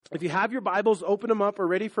If you have your Bibles, open them up. We're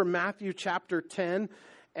ready for Matthew chapter 10.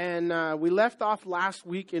 And we left off last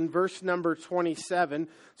week in verse number 27.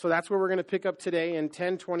 So that's where we're going to pick up today in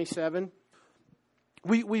 10:27.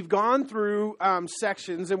 We've gone through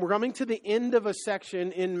sections, and we're coming to the end of a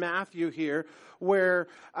section in Matthew here where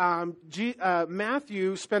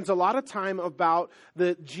Matthew spends a lot of time about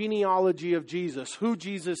the genealogy of Jesus, who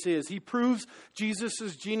Jesus is. He proves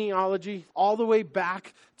Jesus' genealogy all the way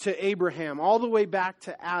back to Abraham, all the way back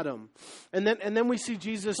to Adam. And then we see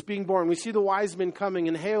Jesus being born. We see the wise men coming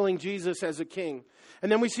and hailing Jesus as a king.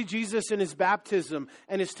 And then we see Jesus in his baptism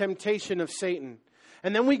and his temptation of Satan.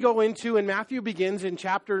 And then we go into, and Matthew begins in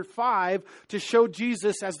chapter 5 to show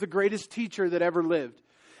Jesus as the greatest teacher that ever lived.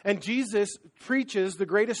 And Jesus preaches the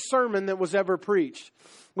greatest sermon that was ever preached.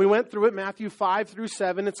 We went through it, Matthew 5 through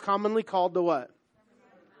 7. It's commonly called the what?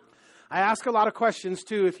 I ask a lot of questions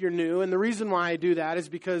too if you're new. And the reason why I do that is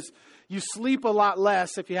because you sleep a lot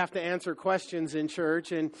less if you have to answer questions in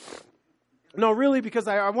church. And no, really, because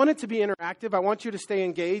I want it to be interactive. I want you to stay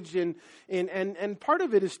engaged and part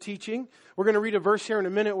of it is teaching. We're going to read a verse here in a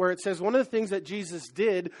minute where it says one of the things that Jesus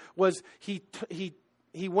did was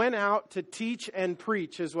he went out to teach and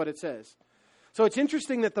preach, is what it says. So it's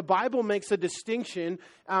interesting that the Bible makes a distinction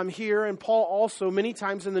here, and Paul also many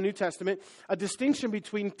times in the New Testament, a distinction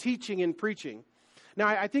between teaching and preaching. Now,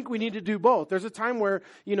 I think we need to do both. There's a time where,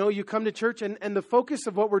 you come to church and the focus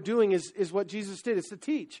of what we're doing is what Jesus did. It's to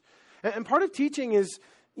teach. And part of teaching is,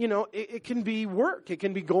 it can be work. It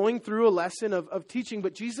can be going through a lesson of teaching,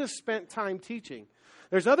 but Jesus spent time teaching.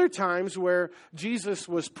 There's other times where Jesus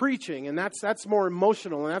was preaching, and that's more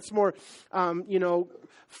emotional, and that's more,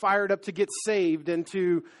 fired up to get saved and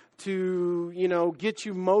to get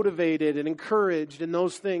you motivated and encouraged and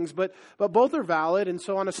those things. But both are valid. And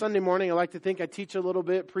so on a Sunday morning, I like to think I teach a little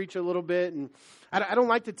bit, preach a little bit. And I don't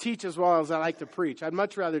like to teach as well as I like to preach. I'd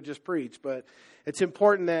much rather just preach. But it's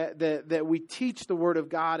important that we teach the Word of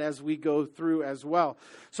God as we go through as well.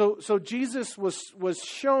 So Jesus was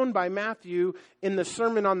shown by Matthew in the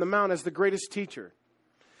Sermon on the Mount as the greatest teacher.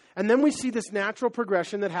 And then we see this natural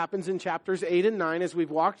progression that happens in chapters 8 and 9 as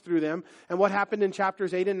we've walked through them. And what happened in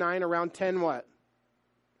chapters 8 and 9 around 10 what?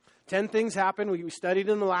 10 things happened. We studied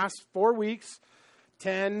in the last 4 weeks.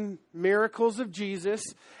 10 miracles of Jesus.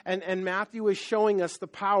 And Matthew is showing us the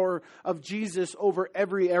power of Jesus over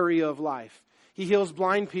every area of life. He heals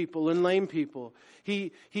blind people and lame people.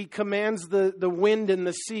 He commands the wind and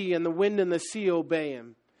the sea, and the wind and the sea obey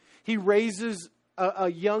him. He raises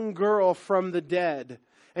a young girl from the dead.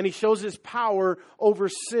 And he shows his power over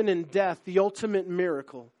sin and death, the ultimate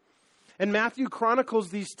miracle. And Matthew chronicles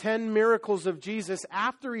these 10 miracles of Jesus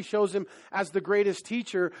after he shows him as the greatest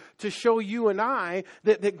teacher to show you and I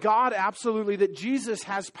that God absolutely, that Jesus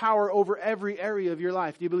has power over every area of your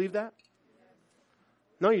life. Do you believe that?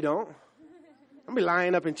 No, you don't. Don't be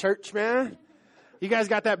lying up in church, man. You guys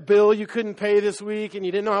got that bill you couldn't pay this week and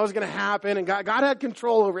you didn't know how it was going to happen. And God had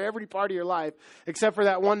control over every part of your life except for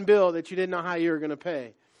that one bill that you didn't know how you were going to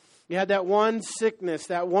pay. You had that one sickness,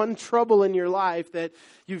 that one trouble in your life that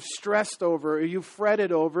you've stressed over or you've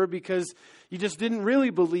fretted over because you just didn't really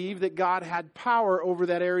believe that God had power over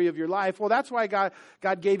that area of your life. Well, that's why God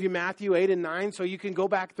gave you Matthew 8 and 9 so you can go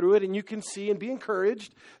back through it and you can see and be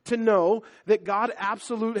encouraged to know that God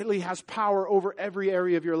absolutely has power over every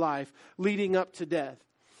area of your life leading up to death.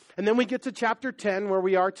 And then we get to chapter 10 where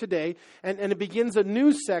we are today and it begins a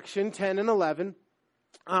new section, 10 and 11.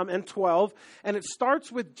 And 12, and it starts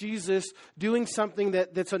with Jesus doing something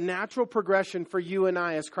that's a natural progression for you and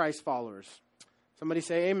I as Christ followers. Somebody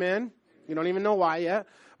say amen. You don't even know why yet.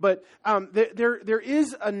 But there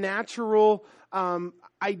is a natural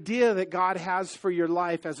idea that God has for your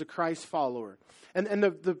life as a Christ follower. And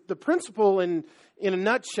the principle in a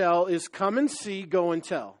nutshell is come and see, go and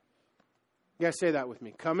tell. You guys say that with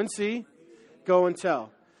me. Come and see, go and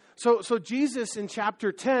tell. So Jesus in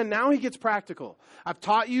chapter 10, now he gets practical. I've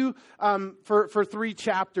taught you for 3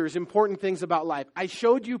 chapters important things about life. I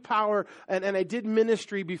showed you power and I did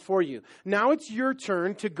ministry before you. Now it's your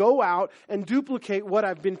turn to go out and duplicate what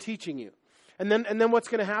I've been teaching you. And then what's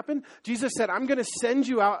going to happen? Jesus said, I'm going to send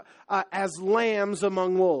you out as lambs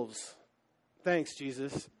among wolves. Thanks,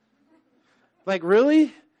 Jesus. Like,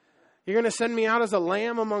 really? You're going to send me out as a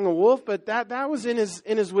lamb among a wolf? But that was in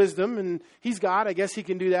his wisdom, and he's God. I guess he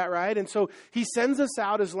can do that, right? And so he sends us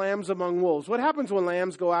out as lambs among wolves. What happens when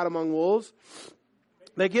lambs go out among wolves?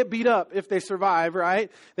 They get beat up if they survive,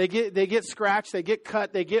 right? They get scratched, they get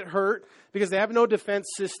cut, they get hurt because they have no defense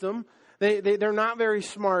system. They're not very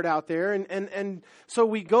smart out there. And so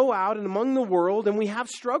we go out and among the world and we have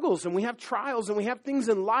struggles and we have trials and we have things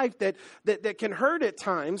in life that can hurt at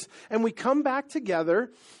times. And we come back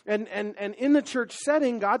together and in the church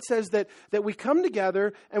setting, God says that we come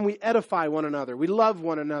together and we edify one another. We love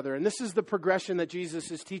one another. And this is the progression that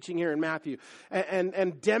Jesus is teaching here in Matthew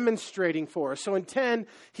and demonstrating for us. So in 10,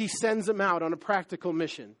 he sends them out on a practical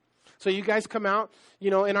mission. So you guys come out,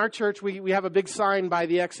 in our church, we have a big sign by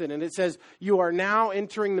the exit, and it says, you are now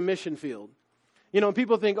entering the mission field.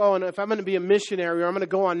 People think, and if I'm going to be a missionary or I'm going to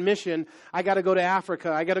go on mission, I got to go to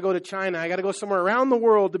Africa, I got to go to China, I got to go somewhere around the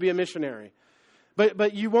world to be a missionary.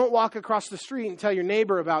 But you won't walk across the street and tell your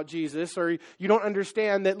neighbor about Jesus, or you don't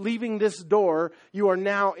understand that leaving this door, you are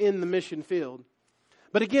now in the mission field.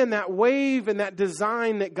 But again, that wave and that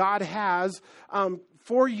design that God has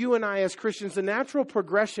for you and I as Christians, the natural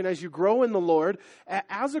progression as you grow in the Lord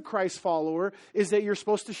as a Christ follower is that you're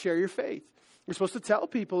supposed to share your faith. You're supposed to tell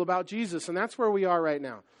people about Jesus, and that's where we are right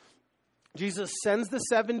now. Jesus sends the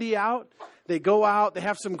 70 out. They go out. They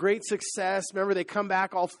have some great success. Remember, they come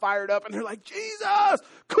back all fired up, and they're like, Jesus,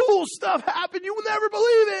 cool stuff happened. You will never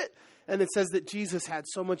believe it. And it says that Jesus had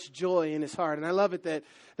so much joy in his heart. And I love it that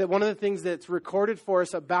one of the things that's recorded for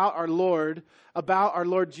us about our Lord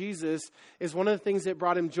Jesus, is one of the things that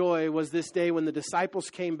brought him joy was this day when the disciples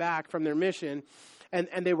came back from their mission.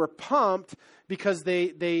 And they were pumped because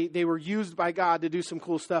they were used by God to do some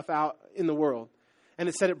cool stuff out in the world. And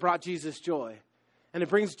it said it brought Jesus joy. And it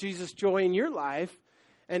brings Jesus joy in your life.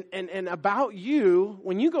 And about you,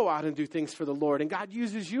 when you go out and do things for the Lord, and God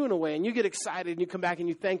uses you in a way, and you get excited, and you come back and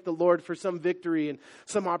you thank the Lord for some victory and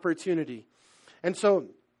some opportunity. And so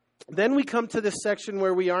then we come to this section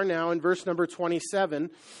where we are now in verse number 27.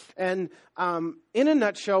 And in a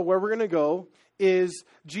nutshell, where we're going to go is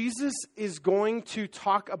Jesus is going to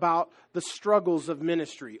talk about the struggles of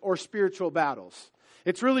ministry or spiritual battles.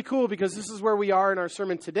 It's really cool because this is where we are in our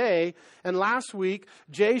sermon today. And last week,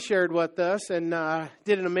 Jay shared with us and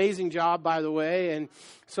did an amazing job, by the way. And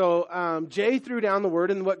so Jay threw down the word,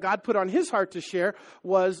 and what God put on his heart to share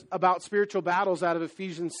was about spiritual battles out of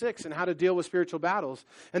Ephesians 6 and how to deal with spiritual battles.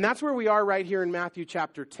 And that's where we are right here in Matthew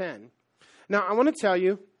chapter 10. Now, I want to tell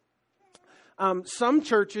you, some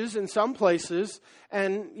churches in some places,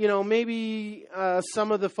 and, maybe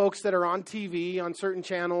some of the folks that are on TV, on certain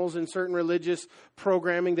channels and certain religious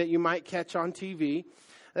programming that you might catch on TV,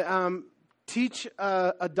 teach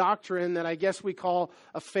a doctrine that I guess we call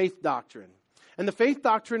a faith doctrine. And the faith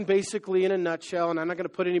doctrine basically in a nutshell, and I'm not going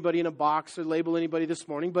to put anybody in a box or label anybody this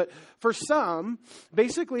morning, but for some,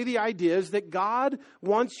 basically the idea is that God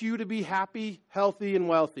wants you to be happy, healthy, and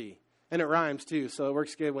wealthy. And it rhymes too, so it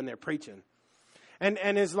works good when they're preaching. And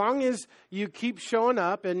as long as you keep showing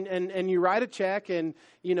up and you write a check and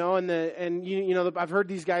I've heard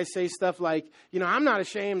these guys say stuff like, I'm not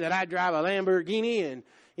ashamed that I drive a Lamborghini, and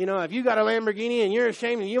if you got a Lamborghini and you're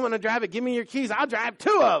ashamed and you want to drive it, give me your keys. I'll drive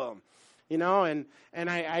 2 of them. And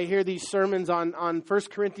I hear these sermons on 1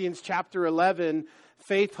 Corinthians chapter 11,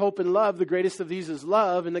 faith, hope, and love. The greatest of these is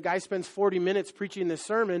love. And the guy spends 40 minutes preaching this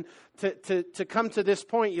sermon to come to this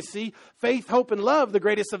point. You see, faith, hope, and love. The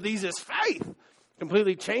greatest of these is faith.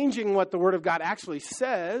 Completely changing what the Word of God actually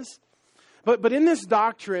says. But in this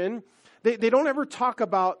doctrine, they don't ever talk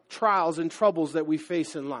about trials and troubles that we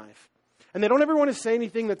face in life. And they don't ever want to say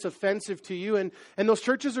anything that's offensive to you. And those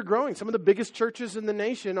churches are growing. Some of the biggest churches in the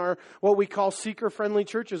nation are what we call seeker-friendly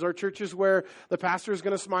churches, or churches where the pastor is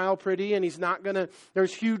going to smile pretty and he's not going to,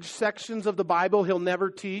 there's huge sections of the Bible he'll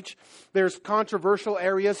never teach. There's controversial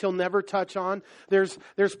areas he'll never touch on. There's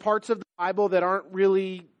parts of the Bible that aren't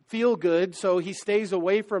really feel good, so he stays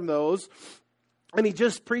away from those. And he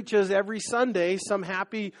just preaches every Sunday some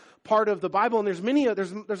happy part of the Bible. And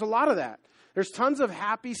there's a lot of that. There's tons of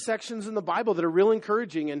happy sections in the Bible that are real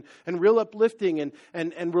encouraging and real uplifting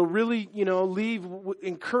and will really, leave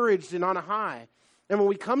encouraged and on a high. And when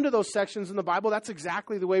we come to those sections in the Bible, that's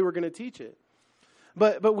exactly the way we're going to teach it.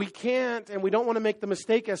 But we can't, and we don't want to make the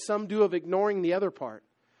mistake, as some do, of ignoring the other part.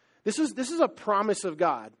 This is a promise of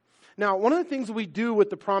God. Now, one of the things we do with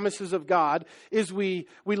the promises of God is we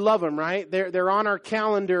love them, right? They're on our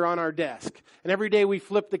calendar on our desk. And every day we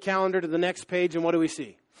flip the calendar to the next page, and what do we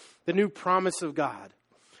see? The new promise of God.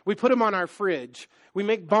 We put them on our fridge. We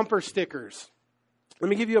make bumper stickers. Let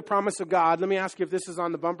me give you a promise of God. Let me ask you if this is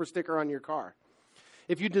on the bumper sticker on your car.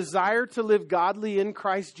 If you desire to live godly in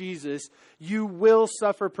Christ Jesus, you will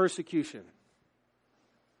suffer persecution.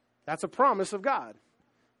 That's a promise of God.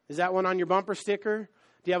 Is that one on your bumper sticker?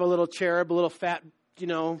 Do you have a little cherub, a little fat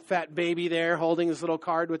baby there holding this little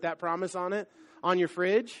card with that promise on it on your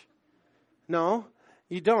fridge? No,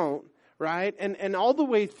 you don't, right? And all the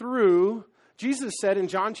way through, Jesus said in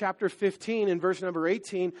John chapter 15 and verse number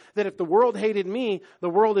 18 that if the world hated me, the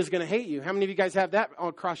world is going to hate you. How many of you guys have that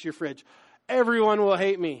across your fridge? Everyone will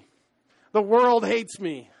hate me. The world hates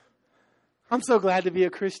me. I'm so glad to be a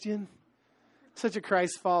Christian. Such a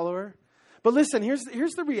Christ follower. But listen, here's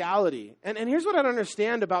the reality. And here's what I don't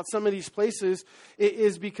understand about some of these places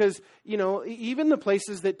is because, even the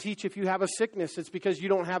places that teach if you have a sickness, it's because you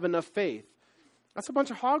don't have enough faith. That's a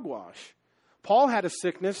bunch of hogwash. Paul had a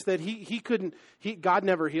sickness that God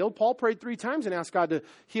never healed. Paul prayed 3 times and asked God to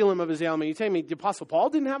heal him of his ailment. You tell me, the Apostle Paul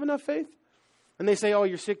didn't have enough faith? And they say, oh,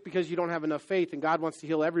 you're sick because you don't have enough faith, and God wants to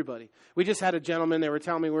heal everybody. We just had a gentleman, they were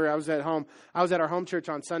telling me where I was at home. I was at our home church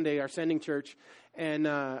on Sunday, our sending church, and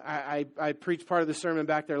I preached part of the sermon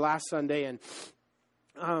back there last Sunday, and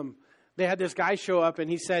they had this guy show up, and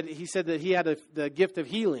he said that he had the gift of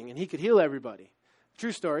healing, and he could heal everybody.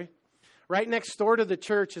 True story. Right next door to the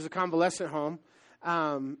church is a convalescent home,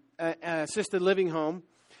 an assisted living home.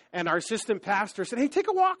 And our assistant pastor said, hey, take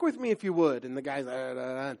a walk with me if you would. And the guy's like,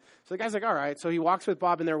 so the guy's like, all right. So he walks with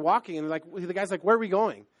Bob, and they're walking. And the guy's like, where are we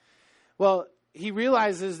going? Well, he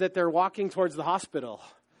realizes that they're walking towards the hospital.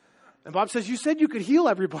 And Bob says, you said you could heal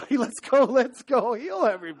everybody. Let's go heal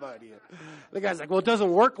everybody. The guy's like, well, it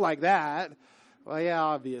doesn't work like that. Well, yeah,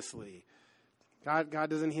 obviously. God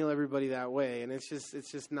doesn't heal everybody that way. And it's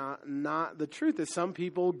just not the truth. Is some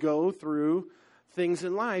people go through things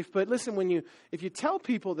in life. But listen, if you tell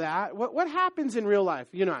people that, what happens in real life?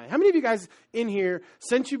 You and I. How many of you guys in here,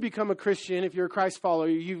 since you become a Christian, if you're a Christ follower,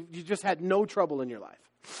 you just had no trouble in your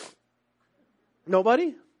life?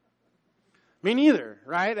 Nobody? Me neither,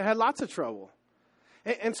 right? I had lots of trouble.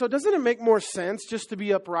 And so doesn't it make more sense just to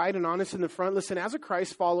be upright and honest in the front? Listen, as a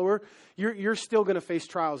Christ follower, you're still going to face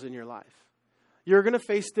trials in your life. You're going to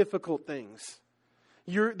face difficult things.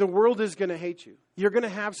 The world is going to hate you. You're going to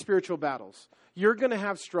have spiritual battles. You're going to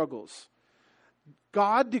have struggles.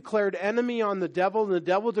 God declared enemy on the devil, and the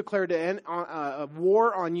devil declared a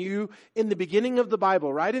war on you in the beginning of the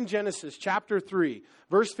Bible, right in Genesis chapter 3,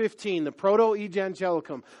 verse 15, the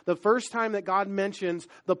proto-evangelicum, the first time that God mentions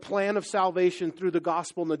the plan of salvation through the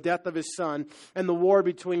gospel and the death of his son and the war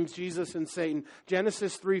between Jesus and Satan.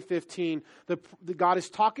 Genesis 3:15, God is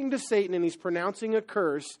talking to Satan, and he's pronouncing a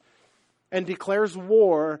curse and declares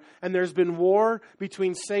war, and there's been war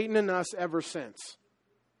between Satan and us ever since.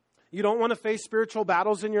 You don't want to face spiritual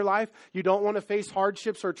battles in your life? You don't want to face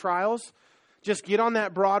hardships or trials? Just get on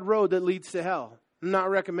that broad road that leads to hell. I'm not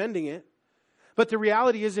recommending it. But the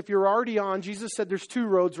reality is, if you're already on, Jesus said there's 2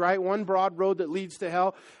 roads, right? One broad road that leads to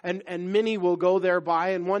hell, and many will go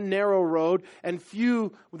thereby, and one narrow road, and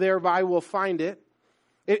few thereby will find it.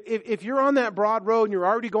 If you're on that broad road and you're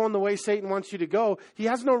already going the way Satan wants you to go, he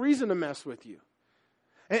has no reason to mess with you.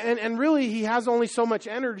 And really, he has only so much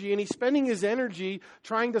energy, and he's spending his energy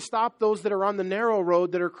trying to stop those that are on the narrow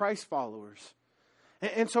road that are Christ followers.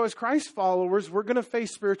 And so as Christ followers, we're going to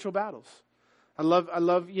face spiritual battles. I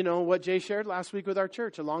love what Jay shared last week with our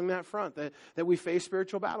church along that front, that we face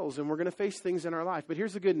spiritual battles, and we're going to face things in our life. But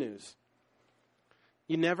here's the good news.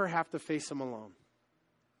 You never have to face them alone.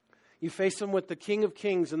 You face them with the King of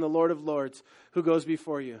Kings and the Lord of Lords who goes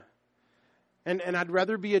before you. And I'd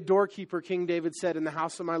rather be a doorkeeper, King David said, in the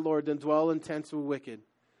house of my Lord than dwell in tents with wicked.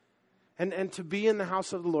 And to be in the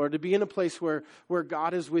house of the Lord, to be in a place where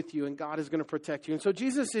God is with you and God is going to protect you. And so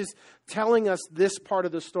Jesus is telling us this part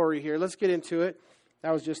of the story here. Let's get into it.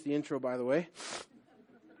 That was just the intro, by the way.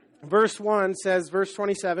 Verse 1 says, verse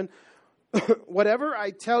 27, whatever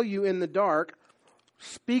I tell you in the dark,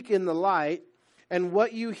 speak in the light, and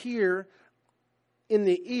what you hear in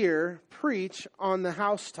the ear, preach on the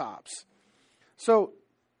housetops. So,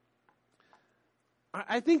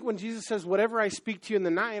 I think when Jesus says, whatever I speak to you in the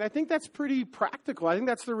night, I think that's pretty practical. I think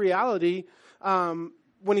that's the reality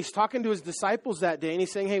when he's talking to his disciples that day. And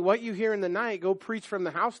he's saying, hey, what you hear in the night, go preach from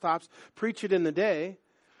the housetops, preach it in the day.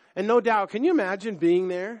 And no doubt, can you imagine being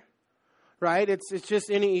there? Right? It's just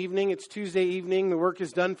any evening. It's Tuesday evening. The work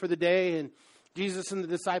is done for the day. And Jesus and the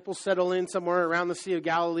disciples settle in somewhere around the Sea of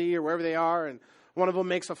Galilee or wherever they are. And one of them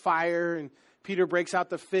makes a fire. And Peter breaks out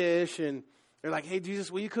the fish. And they're like, hey, Jesus,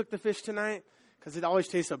 will you cook the fish tonight? Because it always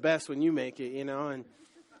tastes the best when you make it, And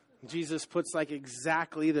Jesus puts like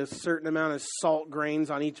exactly the certain amount of salt grains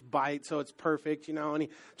on each bite so it's perfect, And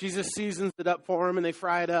Jesus seasons it up for them, and they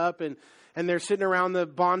fry it up. And they're sitting around the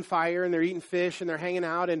bonfire, and they're eating fish, and they're hanging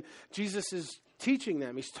out. And Jesus is teaching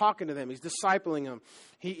them. He's talking to them. He's discipling them.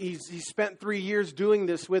 He spent 3 years doing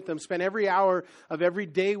this with them, spent every hour of every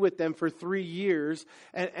day with them for 3 years.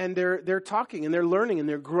 And they're talking, and they're learning, and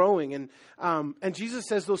they're growing. And Jesus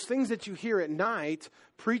says, those things that you hear at night,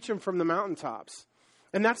 preach them from the mountaintops.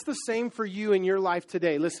 And that's the same for you in your life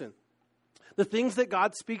today. Listen, the things that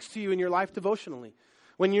God speaks to you in your life devotionally.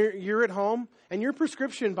 When you're at home, and your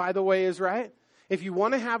prescription, by the way, is right. If you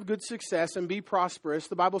want to have good success and be prosperous,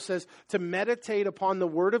 the Bible says to meditate upon the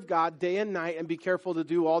Word of God day and night and be careful to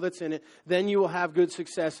do all that's in it. Then you will have good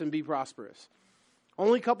success and be prosperous.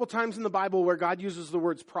 Only a couple times in the Bible where God uses the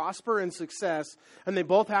words prosper and success, and they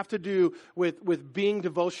both have to do with being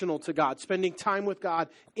devotional to God, spending time with God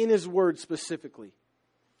in His Word specifically.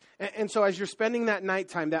 And so as you're spending that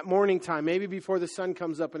nighttime, that morning time, maybe before the sun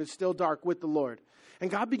comes up and it's still dark with the Lord, and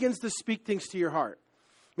God begins to speak things to your heart.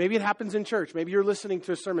 Maybe it happens in church. Maybe you're listening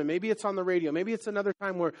to a sermon. Maybe it's on the radio. Maybe it's another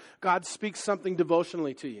time where God speaks something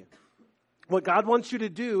devotionally to you. What God wants you to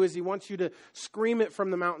do is He wants you to scream it from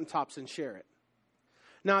the mountaintops and share it.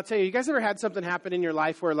 Now, I'll tell you guys ever had something happen in your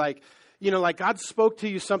life where like God spoke to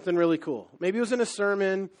you something really cool? Maybe it was in a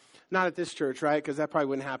sermon, not at this church, right? Because that probably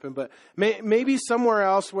wouldn't happen. But maybe somewhere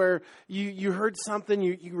else where you heard something,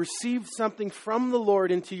 you received something from the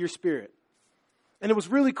Lord into your spirit. And it was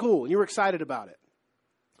really cool. And you were excited about it.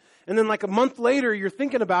 And then like a month later, you're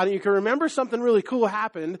thinking about it. You can remember something really cool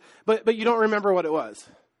happened, but you don't remember what it was.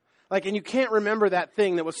 And you can't remember that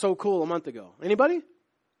thing that was so cool a month ago. Anybody?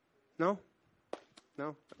 No?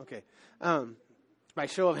 No? Okay. By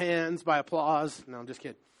show of hands, by applause. No, I'm just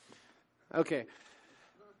kidding. Okay.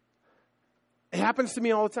 It happens to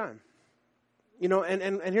me all the time.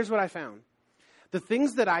 And here's what I found. The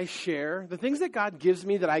things that I share, the things that God gives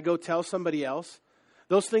me that I go tell somebody else,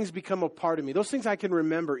 those things become a part of me. Those things I can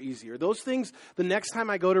remember easier. Those things, the next time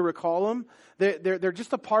I go to recall them, they're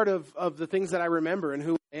just a part of the things that I remember and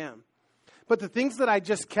who I am. But the things that I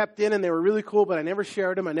just kept in and they were really cool, but I never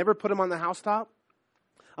shared them, I never put them on the housetop,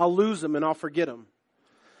 I'll lose them and I'll forget them.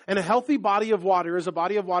 And a healthy body of water is a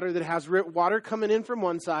body of water that has water coming in from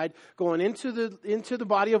one side, going into the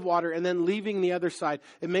body of water, and then leaving the other side.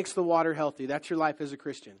 It makes the water healthy. That's your life as a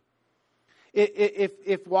Christian.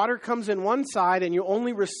 If water comes in one side and you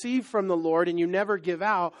only receive from the Lord and you never give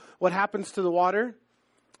out, what happens to the water?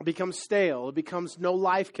 It becomes stale. It becomes no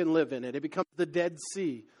life can live in it. It becomes the Dead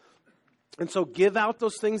Sea. And so give out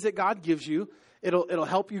those things that God gives you. It'll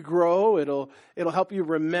help you grow. It'll help you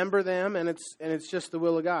remember them, and it's just the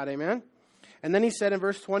will of God. Amen. And then he said in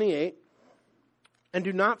verse 28, "And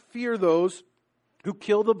do not fear those who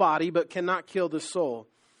kill the body but cannot kill the soul,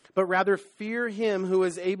 but rather fear Him who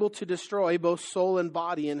is able to destroy both soul and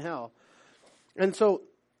body in hell." And so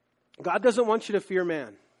God doesn't want you to fear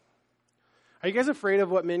man. Are you guys afraid of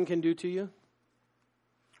what men can do to you?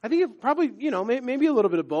 I think probably, maybe a little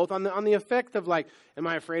bit of both. On the effect of am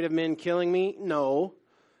I afraid of men killing me? No.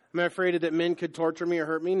 Am I afraid that men could torture me or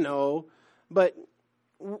hurt me? No. But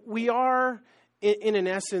we are, in an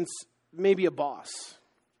essence, maybe a boss.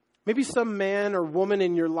 Maybe some man or woman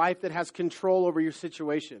in your life that has control over your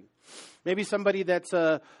situation. Maybe somebody that's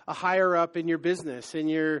a higher up in your business,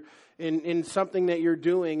 in something that you're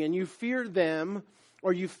doing, and you fear them,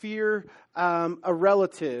 or you fear a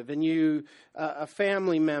relative and a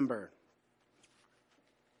family member.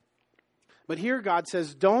 But here God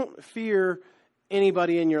says, don't fear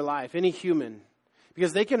anybody in your life, any human,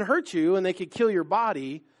 because they can hurt you and they can kill your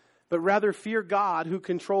body, but rather fear God who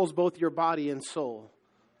controls both your body and soul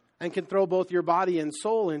and can throw both your body and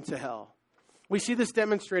soul into hell. We see this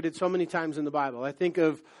demonstrated so many times in the Bible. I think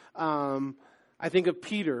of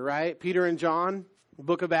Peter, right? Peter and John.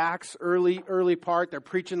 Book of Acts, early part, they're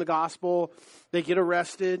preaching the gospel. They get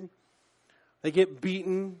arrested. They get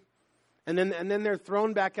beaten. And then they're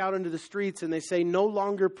thrown back out into the streets and they say, no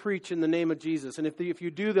longer preach in the name of Jesus. And if you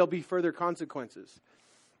do, there'll be further consequences.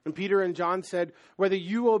 And Peter and John said, whether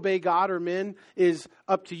you obey God or men is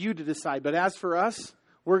up to you to decide. But as for us,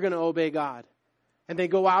 we're going to obey God. And they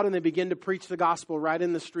go out and they begin to preach the gospel right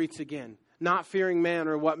in the streets again, not fearing man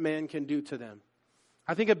or what man can do to them.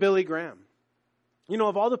 I think of Billy Graham.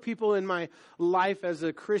 Of all the people in my life as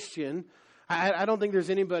a Christian, I don't think there's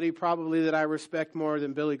anybody probably that I respect more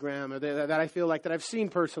than Billy Graham, or that I feel like that I've seen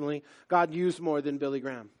personally God use more than Billy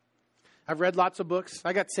Graham. I've read lots of books.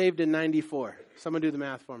 I got saved in 94. Someone do the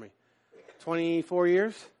math for me. 24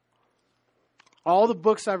 years? All the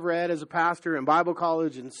books I've read as a pastor in Bible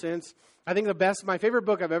college and since, I think my favorite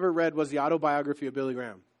book I've ever read was the autobiography of Billy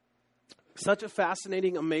Graham. Such a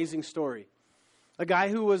fascinating, amazing story. A guy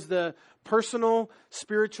who was the personal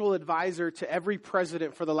spiritual advisor to every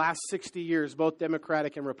president for the last 60 years, both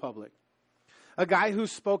Democratic and Republican. A guy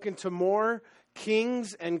who's spoken to more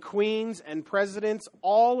kings and queens and presidents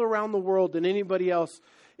all around the world than anybody else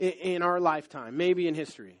in our lifetime, maybe in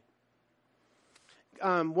history.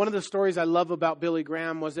 One of the stories I love about Billy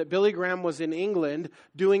Graham was that Billy Graham was in England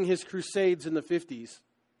doing his crusades in the 50s.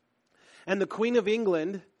 And the Queen of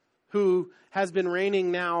England, who has been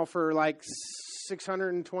reigning now for like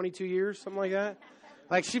 622 years, something like that.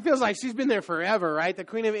 Like, she feels like she's been there forever, right? The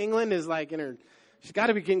Queen of England is like she's got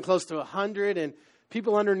to be getting close to 100, and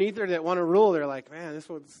people underneath her that want to rule, they're like, man, this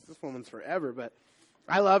woman's forever. But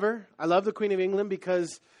I love her. I love the Queen of England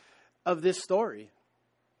because of this story.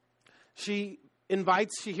 She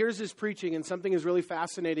hears his preaching, and something is really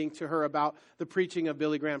fascinating to her about the preaching of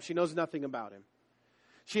Billy Graham. She knows nothing about him.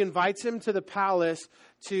 She invites him to the palace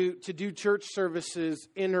to do church services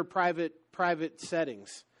in her private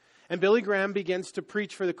settings. And Billy Graham begins to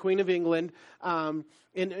preach for the Queen of England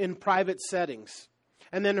in private settings.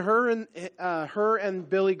 And then her and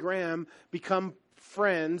Billy Graham become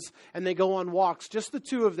friends, and they go on walks, just the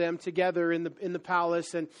two of them together in the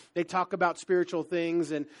palace, and they talk about spiritual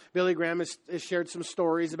things. And Billy Graham has shared some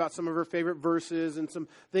stories about some of her favorite verses and some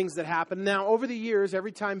things that happened. Now, over the years,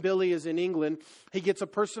 every time Billy is in England, he gets a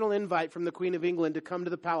personal invite from the Queen of England to come to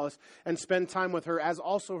the palace and spend time with her as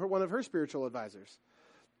also one of her spiritual advisors.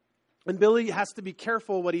 And Billy has to be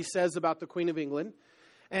careful what he says about the Queen of England.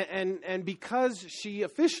 And because she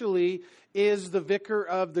officially is the vicar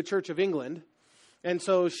of the Church of England, and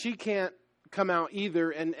so she can't come out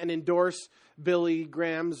either and endorse Billy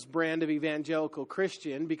Graham's brand of evangelical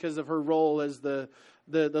Christian because of her role as the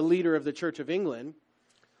leader of the Church of England.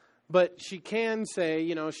 But she can say,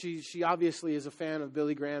 she obviously is a fan of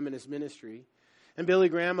Billy Graham and his ministry. And Billy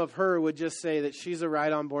Graham of her would just say that she's a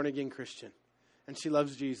right-on born-again Christian. And she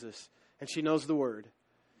loves Jesus. And she knows the Word.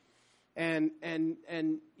 And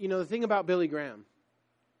the thing about Billy Graham,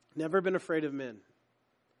 never been afraid of men.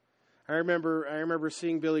 I remember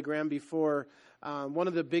seeing Billy Graham before one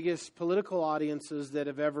of the biggest political audiences that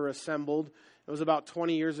have ever assembled. It was about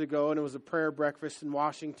 20 years ago, and it was a prayer breakfast in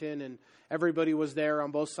Washington, and everybody was there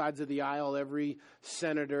on both sides of the aisle. Every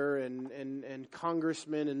senator and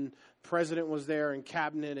congressman and president was there, and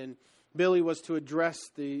cabinet, and Billy was to address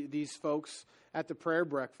these folks at the prayer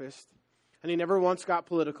breakfast. And he never once got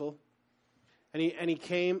political. And he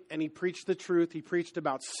came and he preached the truth. He preached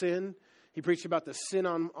about sin. He preached about the sin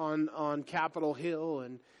on Capitol Hill,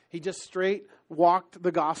 and he just straight walked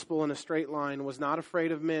the gospel in a straight line, was not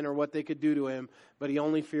afraid of men or what they could do to him, but he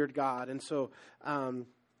only feared God. And so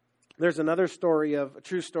there's another a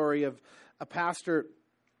true story of a pastor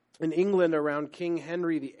in England around King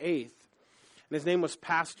Henry VIII, and his name was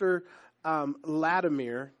Pastor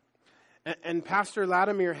Latimer. And Pastor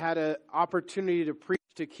Latimer had an opportunity to preach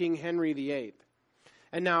to King Henry VIII.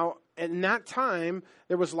 And now, in that time,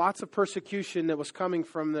 there was lots of persecution that was coming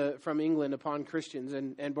from England upon Christians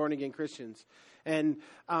and born-again Christians. And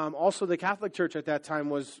also the Catholic Church at that time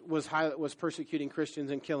was persecuting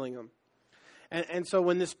Christians and killing them. And so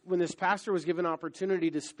when this pastor was given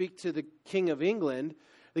opportunity to speak to the King of England,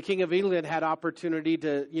 the King of England had opportunity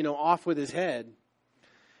to, off with his head.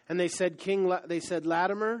 And they said,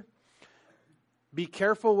 Latimer, be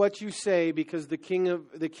careful what you say, because the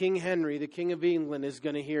King Henry, the King of England, is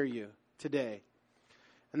going to hear you today.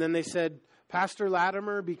 And then they said, Pastor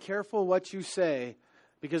Latimer, be careful what you say,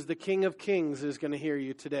 because the King of Kings is going to hear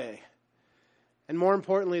you today. And more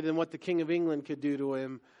importantly than what the King of England could do to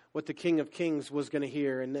him, what the King of Kings was going to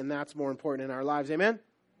hear, and that's more important in our lives. Amen?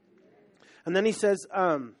 And then he says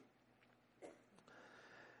the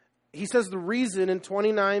reason in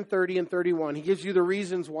 29, 30, and 31. He gives you the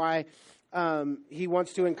reasons why he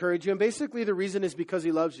wants to encourage you. And basically the reason is because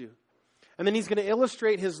he loves you. And then he's going to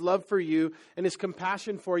illustrate his love for you and his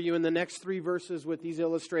compassion for you in the next 3 verses with these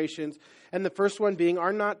illustrations. And the first one being,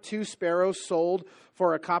 are not 2 sparrows sold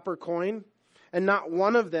for a copper coin? And not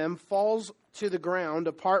one of them falls to the ground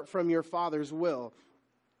apart from your Father's will.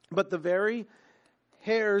 But the very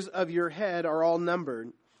hairs of your head are all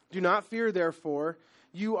numbered. Do not fear, therefore.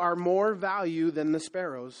 You are more value than the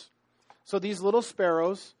sparrows. So these little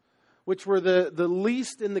sparrows, which were the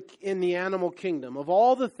least in the animal kingdom. Of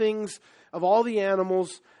all the things, of all the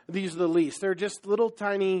animals, these are the least. They're just little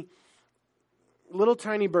tiny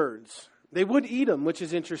birds. They would eat them, which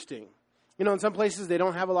is interesting. In some places they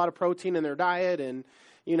don't have a lot of protein in their diet. And,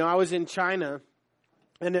 I was in China,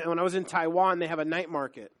 and when I was in Taiwan, they have a night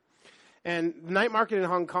market. And the night market in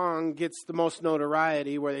Hong Kong gets the most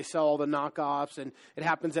notoriety, where they sell all the knockoffs, and it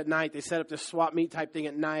happens at night. They set up this swap meet type thing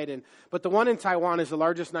at night. But the one in Taiwan is the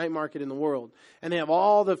largest night market in the world. And they have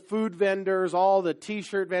all the food vendors, all the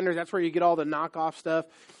T-shirt vendors. That's where you get all the knockoff stuff.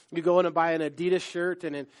 You go in and buy an Adidas shirt,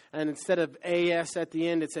 and instead of AS at the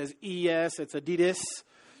end, it says ES. It's Adidas.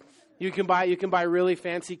 You can buy really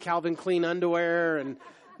fancy Calvin Klein underwear and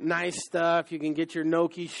nice stuff. You can get your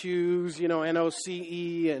Noce shoes, Noce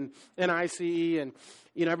and Nice, and,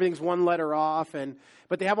 everything's one letter off.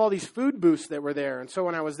 But they have all these food booths that were there. And so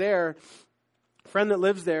when I was there, a friend that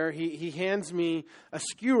lives there, he hands me a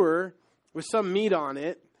skewer with some meat on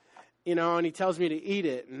it, and he tells me to eat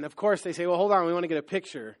it. And of course they say, well, hold on, we want to get a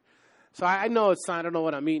picture. So I know it's not, I don't know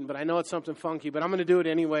what I'm eating, but I know it's something funky, but I'm going to do it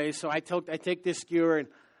anyway. So I take this skewer and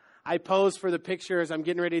I pose for the picture as I'm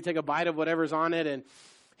getting ready to take a bite of whatever's on it. And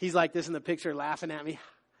he's like this in the picture laughing at me.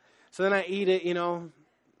 So then I eat it, I don't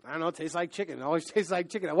know, it tastes like chicken. It always tastes like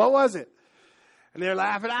chicken. What was it? And they're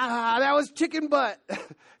laughing, that was chicken butt.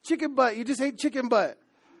 Chicken butt, you just ate chicken butt.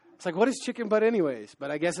 It's like, what is chicken butt anyways?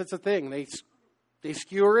 But I guess it's a thing. They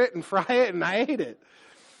skewer it and fry it, and I ate it.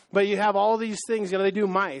 But you have all these things, they do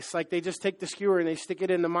mice. Like they just take the skewer and they stick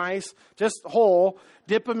it in the mice, just whole,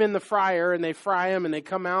 dip them in the fryer, and they fry them, and they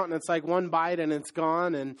come out, and it's like one bite, and it's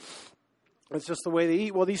gone, and it's just the way they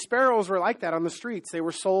eat. Well, these sparrows were like that on the streets. They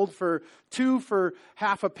were sold for 2 for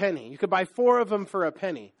half a penny. You could buy 4 of them for a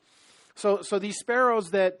penny. So these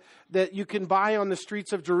sparrows that you can buy on the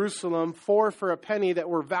streets of Jerusalem, 4 for a penny, that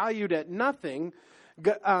were valued at nothing,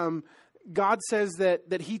 God says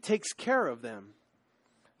that he takes care of them.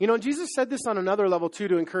 Jesus said this on another level too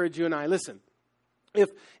to encourage you and I. Listen, if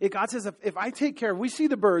God says, if I take care of, we see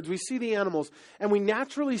the birds, we see the animals, and we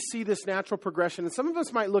naturally see this natural progression. And some of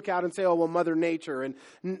us might look out and say, oh, well, Mother Nature and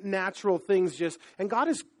natural things and God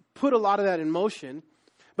has put a lot of that in motion.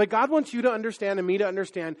 But God wants you to understand and me to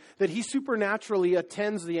understand that he supernaturally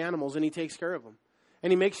attends the animals and he takes care of them.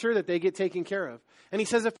 And he makes sure that they get taken care of. And he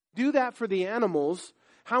says, if I do that for the animals,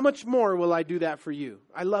 how much more will I do that for you?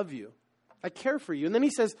 I love you. I care for you. And then he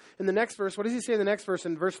says in the next verse, what does he say in the next verse,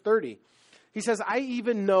 in verse 30? He says, I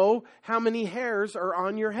even know how many hairs are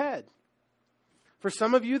on your head. For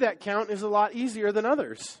some of you, that count is a lot easier than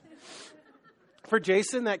others. For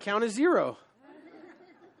Jason, that count is 0.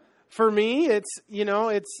 For me, it's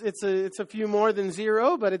a few more than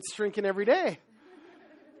 0, but it's shrinking every day.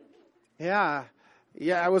 Yeah,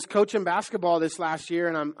 I was coaching basketball this last year,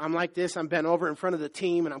 and I'm like this. I'm bent over in front of the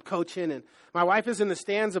team, and I'm coaching, and my wife is in the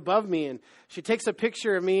stands above me, and she takes a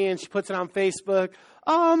picture of me, and she puts it on Facebook.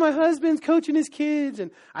 Oh, my husband's coaching his kids.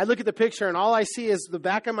 And I look at the picture, and all I see is the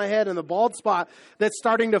back of my head and the bald spot that's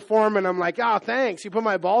starting to form, and I'm like, oh, thanks. You put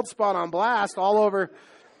my bald spot on blast all over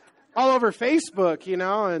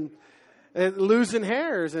Facebook, and losing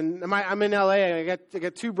hairs. And I'm in L.A. I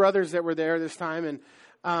got 2 brothers that were there this time,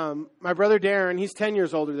 and my brother Darren, he's 10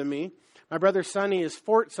 years older than me. My brother Sonny is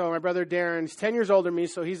 4, so my brother Darren's 10 years older than me,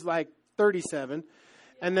 so he's like 37.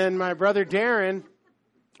 And then my brother Darren,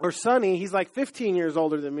 or Sonny, he's like 15 years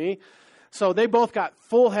older than me. So they both got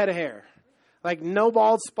full head of hair. Like no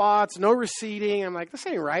bald spots, no receding. I'm like, this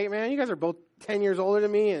ain't right, man. You guys are both 10 years older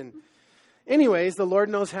than me. And anyways, the Lord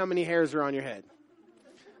knows how many hairs are on your head.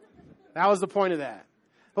 That was the point of that.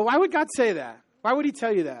 But why would God say that? Why would he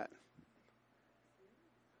tell you that?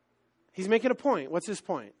 He's making a point. What's his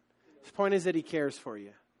point? His point is that he cares for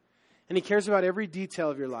you. And he cares about every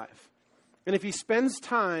detail of your life. And if he spends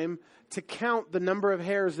time to count the number of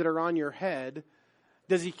hairs that are on your head,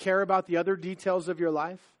 does he care about the other details of your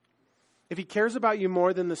life? If he cares about you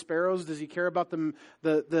more than the sparrows, does he care about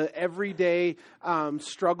the everyday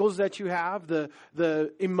struggles that you have,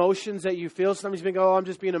 the emotions that you feel? Somebody's been going, oh, I'm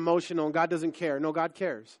just being emotional, and God doesn't care. No, God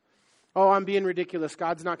cares. Oh, I'm being ridiculous.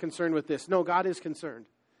 God's not concerned with this. No, God is concerned.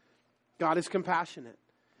 God is compassionate.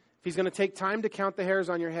 If he's going to take time to count the hairs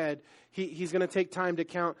on your head, he's going to take time to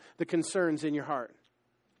count the concerns in your heart.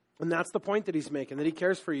 And that's the point that he's making, that he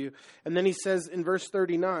cares for you. And then he says in verse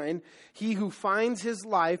 39, he who finds his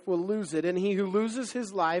life will lose it, and he who loses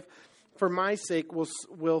his life for my sake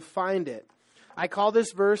will find it. I call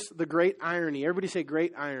this verse the great irony. Everybody say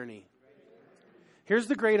great irony. Here's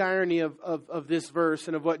the great irony of this verse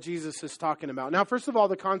and of what Jesus is talking about. Now, first of all,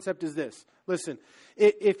 the concept is this. Listen,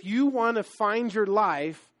 if you want to find your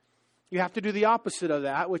life, you have to do the opposite of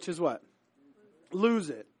that, which is what?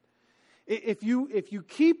 Lose it. If you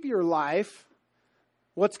keep your life,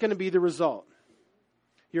 what's going to be the result?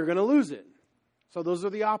 You're going to lose it. So those are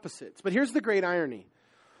the opposites. But here's the great irony.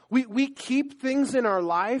 We keep things in our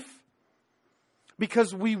life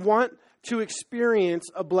because we want to experience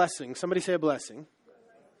a blessing. Somebody say a blessing.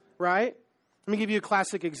 Right? Let me give you a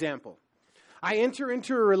classic example. I enter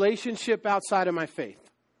into a relationship outside of my faith.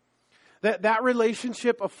 That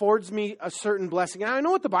relationship affords me a certain blessing. And I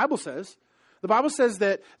know what the Bible says. The Bible says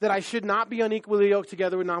that I should not be unequally yoked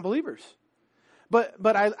together with non-believers. But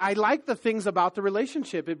I like the things about the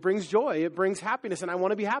relationship. It brings joy. It brings happiness. And I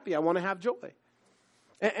want to be happy. I want to have joy.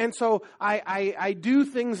 And so I do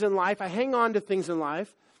things in life. I hang on to things in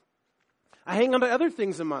life. I hang on to other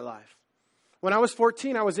things in my life. When I was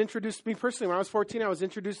 14, I was introduced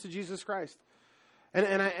to Jesus Christ.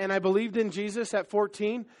 And I believed in Jesus at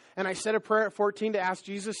 14, and I said a prayer at 14 to ask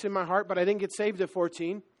Jesus in my heart, but I didn't get saved at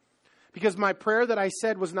 14. Because my prayer that I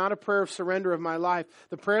said was not a prayer of surrender of my life.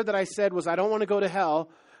 The prayer that I said was, I don't want to go to hell,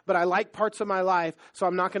 but I like parts of my life, so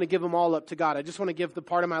I'm not going to give them all up to God. I just want to give the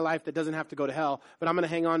part of my life that doesn't have to go to hell, but I'm going to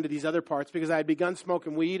hang on to these other parts because I had begun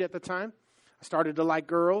smoking weed at the time. I started to like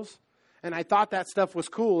girls, and I thought that stuff was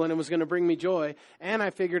cool and it was going to bring me joy. And I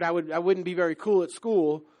figured I wouldn't be very cool at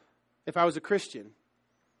school if I was a Christian.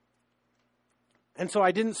 And so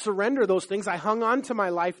I didn't surrender those things. I hung on to my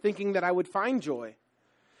life thinking that I would find joy.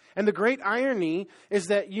 And the great irony is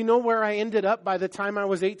that you know where I ended up by the time I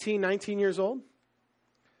was 18, 19 years old?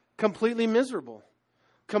 Completely miserable,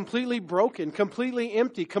 completely broken, completely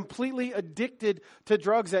empty, completely addicted to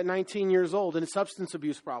drugs at 19 years old and a substance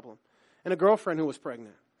abuse problem and a girlfriend who was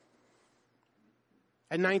pregnant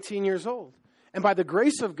at 19 years old. And by the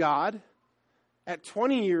grace of God, at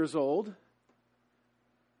 20 years old,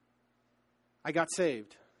 I got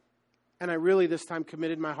saved. And I really this time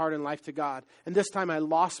committed my heart and life to God. And this time I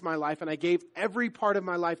lost my life and I gave every part of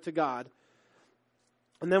my life to God.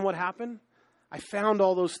 And then what happened? I found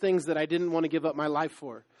all those things that I didn't want to give up my life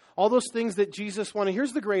for. All those things that Jesus wanted.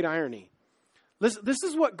 Here's the great irony. This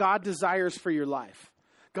is what God desires for your life.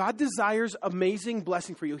 God desires amazing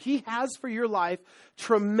blessing for you. He has for your life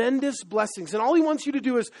tremendous blessings. And all He wants you to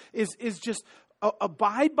do is just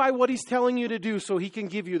abide by what He's telling you to do so He can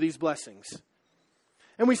give you these blessings.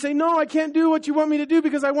 And we say, no, I can't do what you want me to do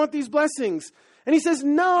because I want these blessings. And He says,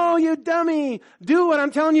 no, you dummy. Do what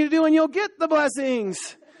I'm telling you to do and you'll get the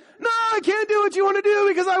blessings. No, I can't do what you want to do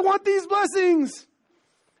because I want these blessings.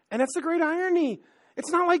 And that's the great irony.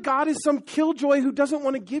 It's not like God is some killjoy who doesn't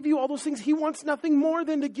want to give you all those things. He wants nothing more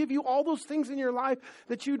than to give you all those things in your life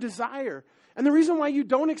that you desire. And the reason why you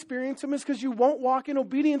don't experience them is because you won't walk in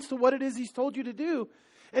obedience to what it is He's told you to do.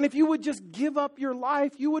 And if you would just give up your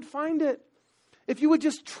life, you would find it. If you would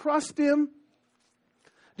just trust Him.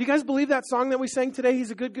 Do you guys believe that song that we sang today,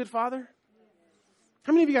 He's a Good, Good Father?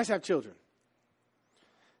 How many of you guys have children?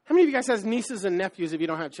 How many of you guys have nieces and nephews if you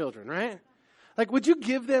don't have children, right? Like, would you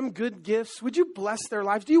give them good gifts? Would you bless their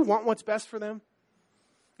lives? Do you want what's best for them?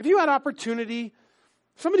 If you had opportunity,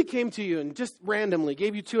 somebody came to you and just randomly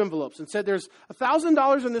gave you 2 envelopes and said, there's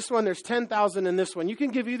 $1,000 in this one, there's $10,000 in this one. You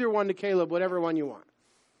can give either one to Caleb, whatever one you want.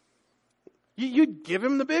 You'd give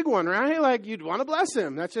him the big one, right? Like, you'd want to bless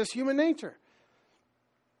him. That's just human nature.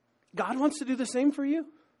 God wants to do the same for you.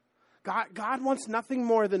 God wants nothing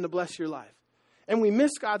more than to bless your life. And we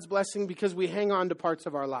miss God's blessing because we hang on to parts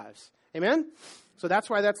of our lives. Amen? So that's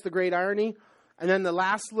why that's the great irony. And then the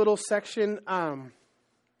last little section, no?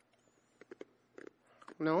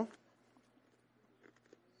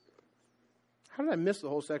 How did I miss the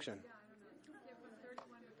whole section?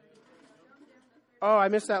 Oh, I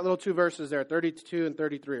missed that little 2 verses there, 32 and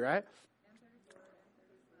 33, right?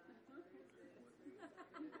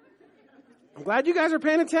 I'm glad you guys are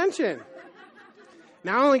paying attention.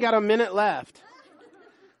 Now I only got a minute left.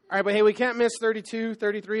 All right, but hey, we can't miss 32,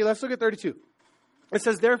 33. Let's look at 32. It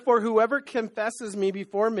says, therefore, whoever confesses me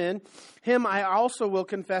before men, him I also will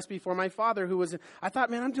confess before my Father who was in... I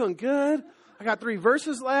thought, man, I'm doing good. I got 3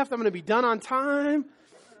 verses left. I'm going to be done on time.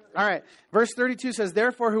 All right. Verse 32 says,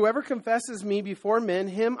 therefore, whoever confesses me before men,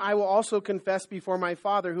 him I will also confess before my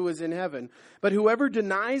Father who is in heaven. But whoever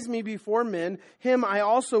denies me before men, him I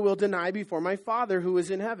also will deny before my Father who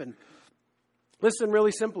is in heaven. Listen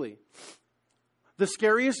really simply. The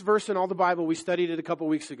scariest verse in all the Bible, we studied it a couple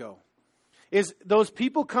weeks ago, is those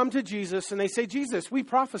people come to Jesus and they say, Jesus, we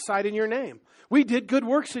prophesied in your name. We did good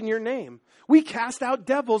works in your name. We cast out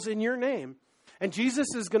devils in your name. And Jesus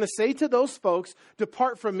is going to say to those folks,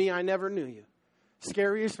 depart from me, I never knew you.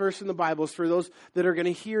 Scariest verse in the Bible is for those that are going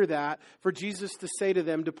to hear that, for Jesus to say to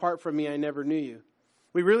them, depart from me, I never knew you.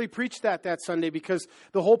 We really preached that Sunday because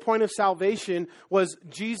the whole point of salvation was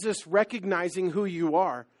Jesus recognizing who you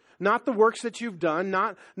are. Not the works that you've done,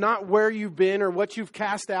 not where you've been or what you've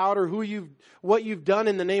cast out or what you've done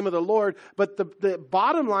in the name of the Lord. But the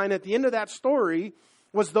bottom line at the end of that story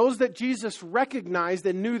was those that Jesus recognized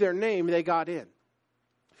and knew their name, they got in.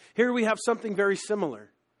 Here we have something very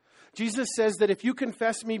similar. Jesus says that if you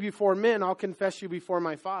confess me before men, I'll confess you before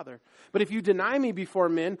my Father. But if you deny me before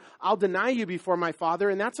men, I'll deny you before my Father.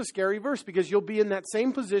 And that's a scary verse because you'll be in that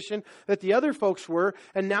same position that the other folks were.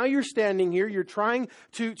 And now you're standing here. You're trying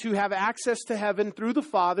to have access to heaven through the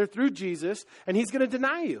Father, through Jesus. And He's going to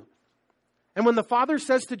deny you. And when the Father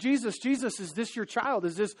says to Jesus, Jesus, is this your child?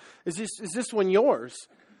 Is this one yours?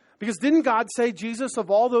 Because didn't God say, Jesus,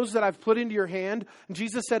 of all those that I've put into your hand, and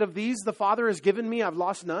Jesus said, of these the Father has given me, I've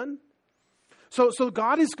lost none? So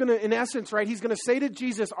God is going to, in essence, right, he's going to say to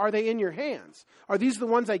Jesus, are they in your hands? Are these the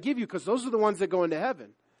ones I give you? Because those are the ones that go into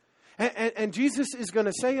heaven. And Jesus is going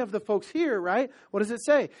to say of the folks here, right, what does it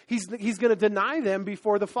say? He's going to deny them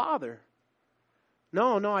before the Father.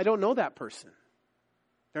 No, I don't know that person.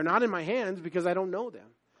 They're not in my hands because I don't know them.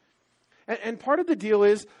 And part of the deal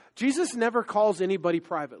is, Jesus never calls anybody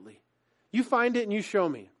privately. You find it and you show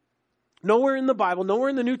me. Nowhere in the Bible, nowhere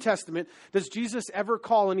in the New Testament does Jesus ever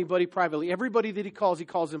call anybody privately. Everybody that he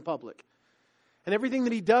calls in public. And everything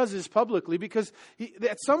that he does is publicly, because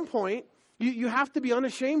at some point, you have to be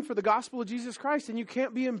unashamed for the gospel of Jesus Christ, and you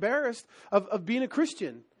can't be embarrassed of being a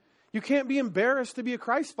Christian. You can't be embarrassed to be a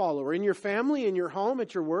Christ follower in your family, in your home,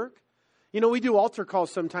 at your work. You know, we do altar calls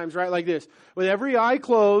sometimes, right, like this, with every eye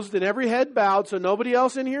closed and every head bowed so nobody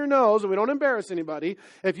else in here knows and we don't embarrass anybody.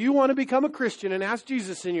 If you want to become a Christian and ask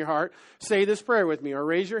Jesus in your heart, say this prayer with me or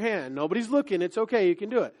raise your hand. Nobody's looking. It's okay. You can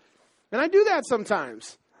do it. And I do that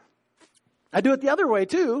sometimes. I do it the other way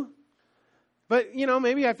too. But, you know,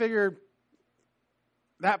 maybe I figure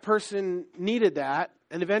that person needed that,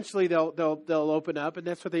 and eventually they'll open up, and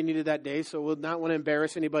that's what they needed that day. So we'll not want to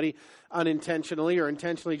embarrass anybody unintentionally or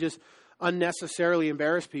intentionally just unnecessarily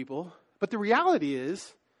embarrass people. But the reality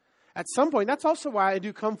is, at some point, that's also why I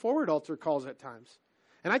do come forward altar calls at times.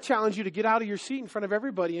 And I challenge you to get out of your seat in front of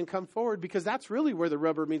everybody and come forward, because that's really where the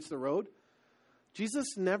rubber meets the road.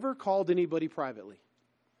 Jesus never called anybody privately.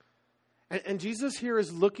 And Jesus here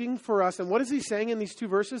is looking for us. And what is he saying in these two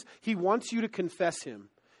verses? He wants you to confess him.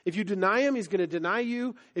 If you deny him, he's going to deny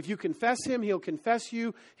you. If you confess him, he'll confess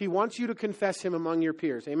you. He wants you to confess him among your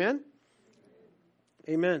peers. Amen?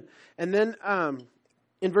 Amen. And then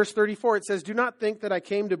in verse 34, it says, do not think that I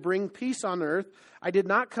came to bring peace on earth. I did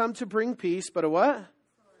not come to bring peace, but a what?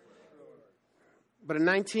 But a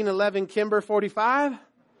 1911 Kimber 45. That's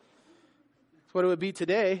what it would be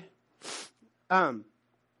today.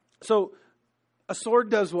 So a sword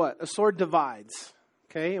does what? A sword divides.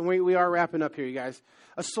 Okay, and we are wrapping up here, you guys.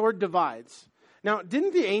 A sword divides. Now,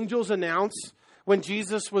 didn't the angels announce when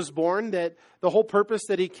Jesus was born that the whole purpose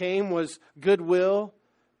that he came was goodwill,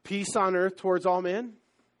 peace on earth towards all men?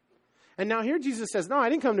 And now here Jesus says, no, I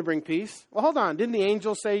didn't come to bring peace. Well, hold on. Didn't the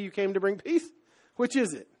angel say you came to bring peace? Which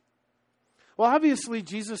is it? Well, obviously,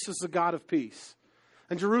 Jesus is the God of peace.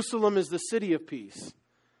 And Jerusalem is the city of peace.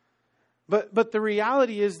 But the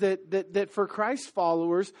reality is that for Christ's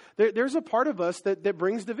followers, there's a part of us that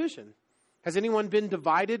brings division. Has anyone been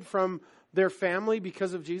divided from their family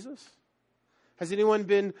because of Jesus? Has anyone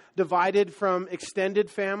been divided from extended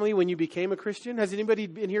family when you became a Christian? Has anybody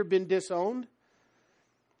in here been disowned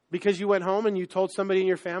because you went home and you told somebody in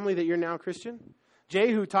your family that you're now a Christian?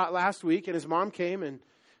 Jay, who taught last week, and his mom came, and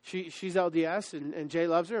she's LDS, and Jay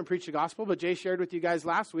loves her and preached the gospel. But Jay shared with you guys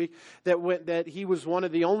last week that he was one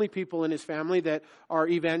of the only people in his family that are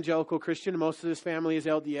evangelical Christian. Most of his family is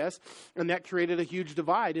LDS. And that created a huge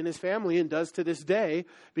divide in his family, and does to this day,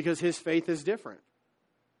 because his faith is different.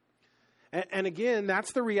 And again,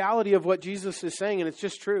 that's the reality of what Jesus is saying, and it's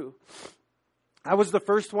just true. I was the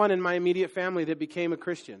first one in my immediate family that became a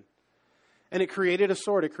Christian. And it created a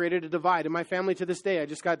sword. It created a divide. In my family to this day, I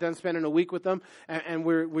just got done spending a week with them. And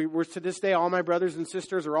we're to this day, all my brothers and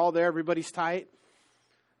sisters are all there. Everybody's tight.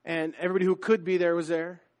 And everybody who could be there was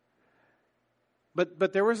there.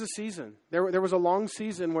 But there was a season. There was a long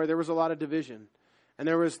season where there was a lot of division. And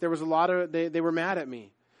there was a lot of, they were mad at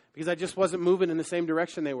me. Because I just wasn't moving in the same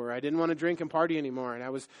direction they were. I didn't want to drink and party anymore. And I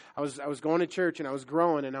was going to church, and I was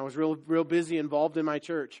growing, and I was real busy involved in my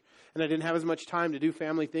church. And I didn't have as much time to do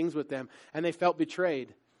family things with them. And they felt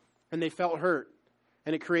betrayed. And they felt hurt.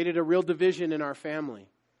 And it created a real division in our family.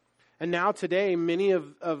 And now today, many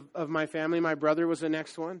of my family, my brother was the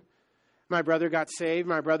next one. My brother got saved.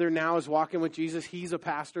 My brother now is walking with Jesus. He's a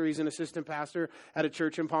pastor. He's an assistant pastor at a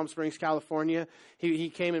church in Palm Springs, California. He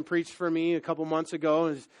came and preached for me a couple months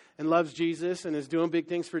ago and loves Jesus and is doing big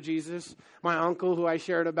things for Jesus. My uncle, who I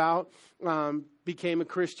shared about, became a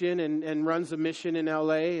Christian and runs a mission in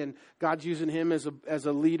L.A. And God's using him as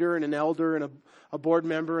a leader and an elder and a board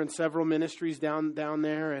member in several ministries down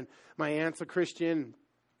there. And my aunt's a Christian.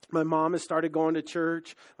 My mom has started going to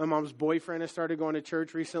church. My mom's boyfriend has started going to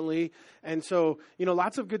church recently. And so,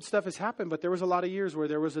 lots of good stuff has happened, but there was a lot of years where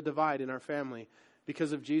there was a divide in our family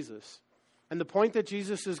because of Jesus. And the point that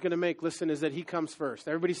Jesus is going to make, listen, is that he comes first.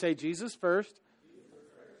 Everybody say Jesus first.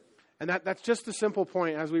 And that's just the simple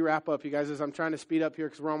point as we wrap up, you guys, as I'm trying to speed up here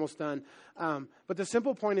because we're almost done. But the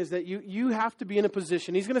simple point is that you have to be in a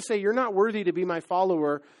position. He's going to say, you're not worthy to be my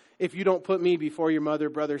follower if you don't put me before your mother,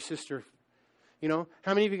 brother, sister. You know,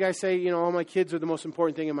 how many of you guys say, you know, all my kids are the most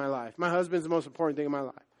important thing in my life? My husband's the most important thing in my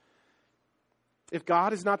life. If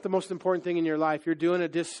God is not the most important thing in your life, you're doing a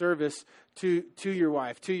disservice to your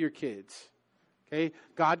wife, to your kids. Okay?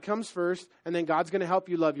 God comes first, and then God's going to help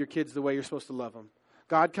you love your kids the way you're supposed to love them.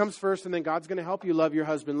 God comes first, and then God's going to help you love your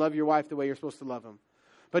husband, love your wife the way you're supposed to love them.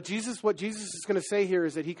 But what Jesus is going to say here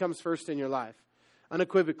is that he comes first in your life.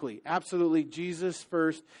 Unequivocally. Absolutely. Jesus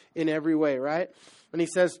first in every way, right? And he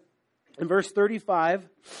says in verse 35,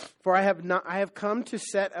 "For I have come to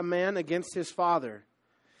set a man against his father."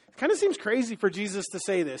 It kind of seems crazy for Jesus to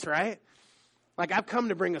say this, right? Like, I've come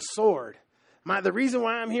to bring a sword. The reason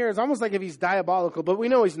why I'm here is almost like if he's diabolical, but we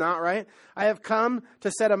know he's not, right? "I have come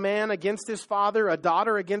to set a man against his father, a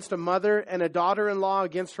daughter against a mother, and a daughter-in-law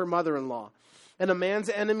against her mother-in-law. And a man's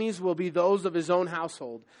enemies will be those of his own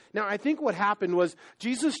household." Now, I think what happened was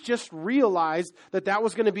Jesus just realized that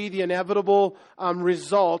was going to be the inevitable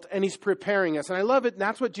result, and he's preparing us. And I love it, and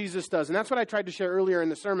that's what Jesus does. And that's what I tried to share earlier in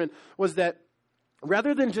the sermon, was that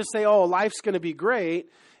rather than just say, oh, life's going to be great,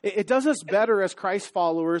 it does us better as Christ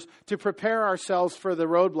followers to prepare ourselves for the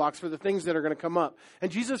roadblocks, for the things that are going to come up.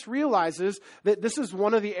 And Jesus realizes that this is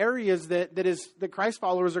one of the areas that Christ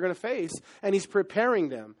followers are going to face, and he's preparing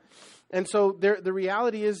them. And so the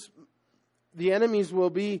reality is the enemies will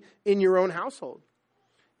be in your own household.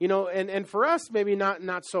 You know, and for us, maybe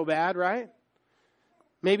not so bad, right?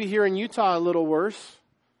 Maybe here in Utah, a little worse.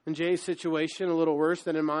 In Jay's situation, a little worse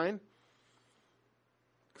than in mine.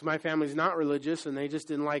 Because my family's not religious, and they just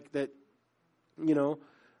didn't like that, you know,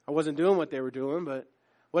 I wasn't doing what they were doing. But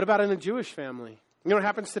what about in a Jewish family? You know what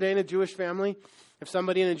happens today in a Jewish family? If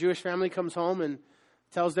somebody in a Jewish family comes home and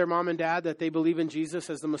tells their mom and dad that they believe in Jesus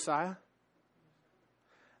as the Messiah,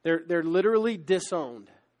 they're literally disowned.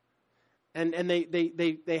 And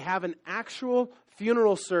they have an actual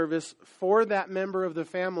funeral service for that member of the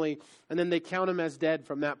family, and then they count him as dead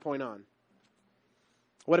from that point on.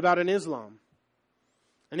 What about in Islam?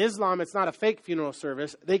 In Islam, it's not a fake funeral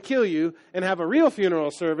service. They kill you and have a real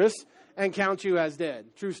funeral service and count you as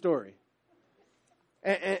dead. True story.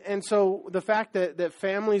 And so the fact that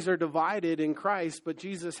families are divided in Christ, but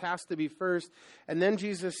Jesus has to be first. And then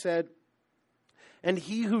Jesus said, and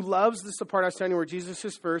he who loves, this is the part I was telling you where Jesus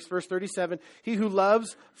is first, verse 37, "He who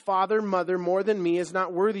loves father, mother more than me is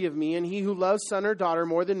not worthy of me. And he who loves son or daughter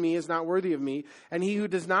more than me is not worthy of me. And he who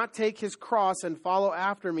does not take his cross and follow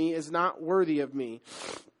after me is not worthy of me."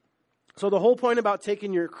 So the whole point about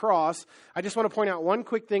taking your cross, I just want to point out one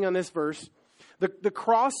quick thing on this verse. The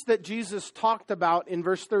cross that Jesus talked about in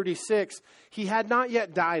verse 36, he had not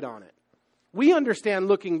yet died on it. We understand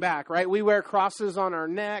looking back, right? We wear crosses on our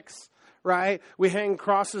necks, right? We hang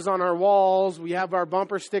crosses on our walls. We have our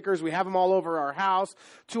bumper stickers. We have them all over our house.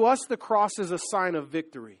 To us, the cross is a sign of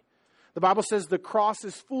victory. The Bible says the cross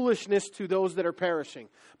is foolishness to those that are perishing.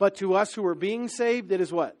 But to us who are being saved, it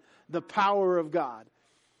is what? The power of God.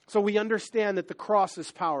 So we understand that the cross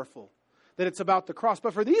is powerful, that it's about the cross.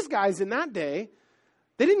 But for these guys in that day,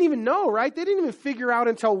 they didn't even know, right? They didn't even figure out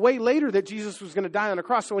until way later that Jesus was going to die on a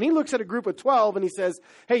cross. So when he looks at a group of 12 and he says,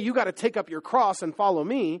 hey, you got to take up your cross and follow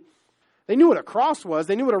me, they knew what a cross was.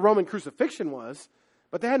 They knew what a Roman crucifixion was,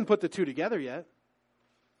 but they hadn't put the two together yet.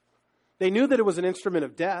 They knew that it was an instrument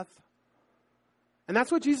of death. And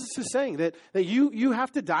that's what Jesus is saying, that you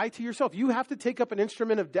have to die to yourself. You have to take up an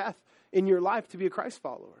instrument of death in your life to be a Christ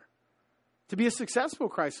follower, to be a successful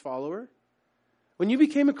Christ follower. When you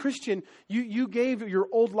became a Christian, you gave your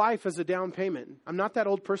old life as a down payment. I'm not that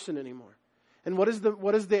old person anymore. And what is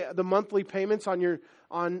the monthly payments on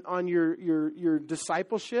your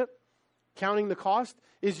discipleship? Counting the cost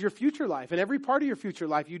is your future life. And every part of your future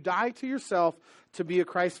life, you die to yourself to be a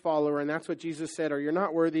Christ follower. And that's what Jesus said, or you're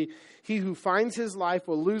not worthy. He who finds his life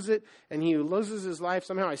will lose it. And he who loses his life,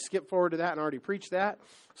 somehow I skipped forward to that and already preached that.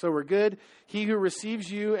 So we're good. He who receives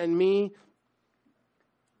you and me,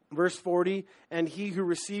 verse 40, and he who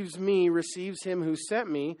receives me receives him who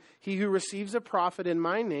sent me. He who receives a prophet in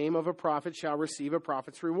my name of a prophet shall receive a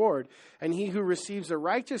prophet's reward. And he who receives a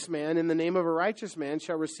righteous man in the name of a righteous man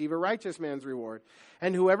shall receive a righteous man's reward.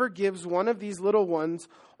 And whoever gives one of these little ones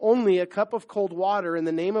only a cup of cold water in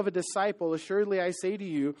the name of a disciple, assuredly I say to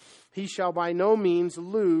you, he shall by no means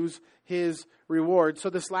lose his reward. So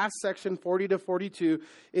this last section, 40 to 42,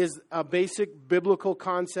 is a basic biblical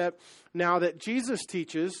concept now that Jesus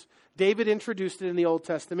teaches. David introduced it in the Old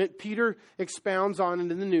Testament. Peter expounds on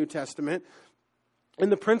it in the New Testament.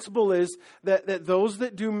 And the principle is that those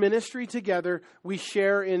that do ministry together, we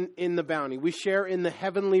share in the bounty. We share in the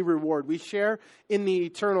heavenly reward. We share in the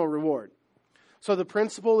eternal reward. So the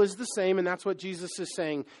principle is the same, and that's what Jesus is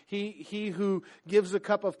saying. He who gives a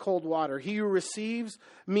cup of cold water, he who receives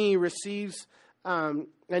me receives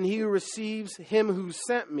and he who receives him who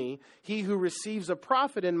sent me, he who receives a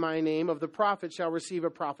prophet in my name of the prophet shall receive a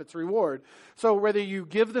prophet's reward. So whether you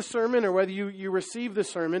give the sermon or whether you receive the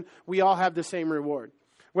sermon, we all have the same reward.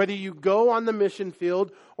 Whether you go on the mission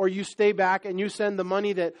field or you stay back and you send the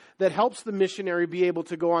money that helps the missionary be able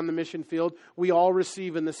to go on the mission field, we all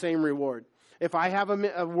receive in the same reward. If I have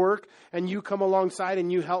a work and you come alongside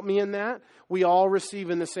and you help me in that, we all receive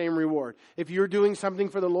in the same reward. If you're doing something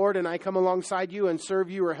for the Lord and I come alongside you and serve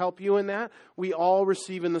you or help you in that, we all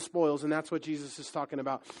receive in the spoils. And that's what Jesus is talking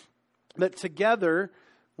about. That together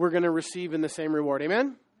we're going to receive in the same reward.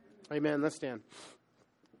 Amen? Amen. Let's stand.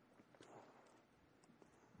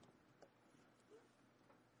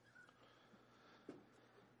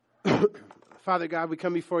 Father God, we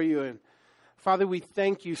come before you, and Father, we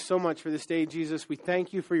thank you so much for this day, Jesus. We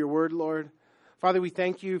thank you for your word, Lord. Father, we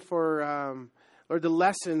thank you for, Lord, the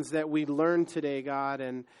lessons that we learned today, God,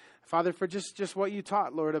 and Father, for just what you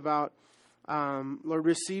taught, Lord, about, Lord,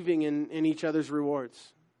 receiving in each other's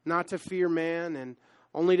rewards, not to fear man and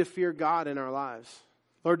only to fear God in our lives.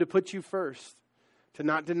 Lord, to put you first, to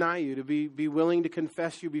not deny you, to be willing to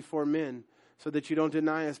confess you before men so that you don't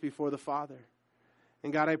deny us before the Father.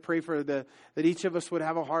 And God, I pray for that each of us would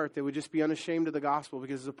have a heart that would just be unashamed of the gospel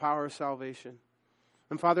because it's the power of salvation.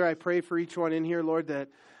 And Father, I pray for each one in here, Lord, that,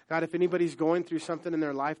 God, if anybody's going through something in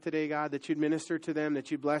their life today, God, that you'd minister to them, that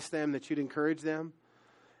you'd bless them, that you'd encourage them.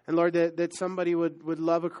 And Lord, that somebody would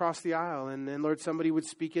love across the aisle. And Lord, somebody would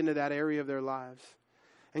speak into that area of their lives.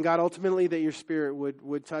 And God, ultimately that your Spirit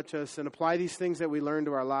would touch us and apply these things that we learn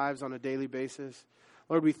to our lives on a daily basis.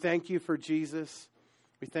 Lord, we thank you for Jesus.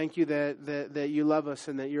 We thank you that you love us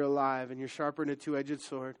and that you're alive and you're sharper than a two-edged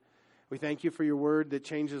sword. We thank you for your word that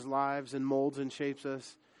changes lives and molds and shapes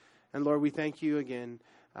us. And Lord, we thank you again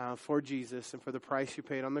for Jesus and for the price you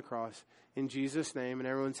paid on the cross. In Jesus' name. And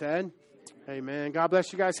everyone said, amen. God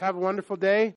bless you guys. Have a wonderful day.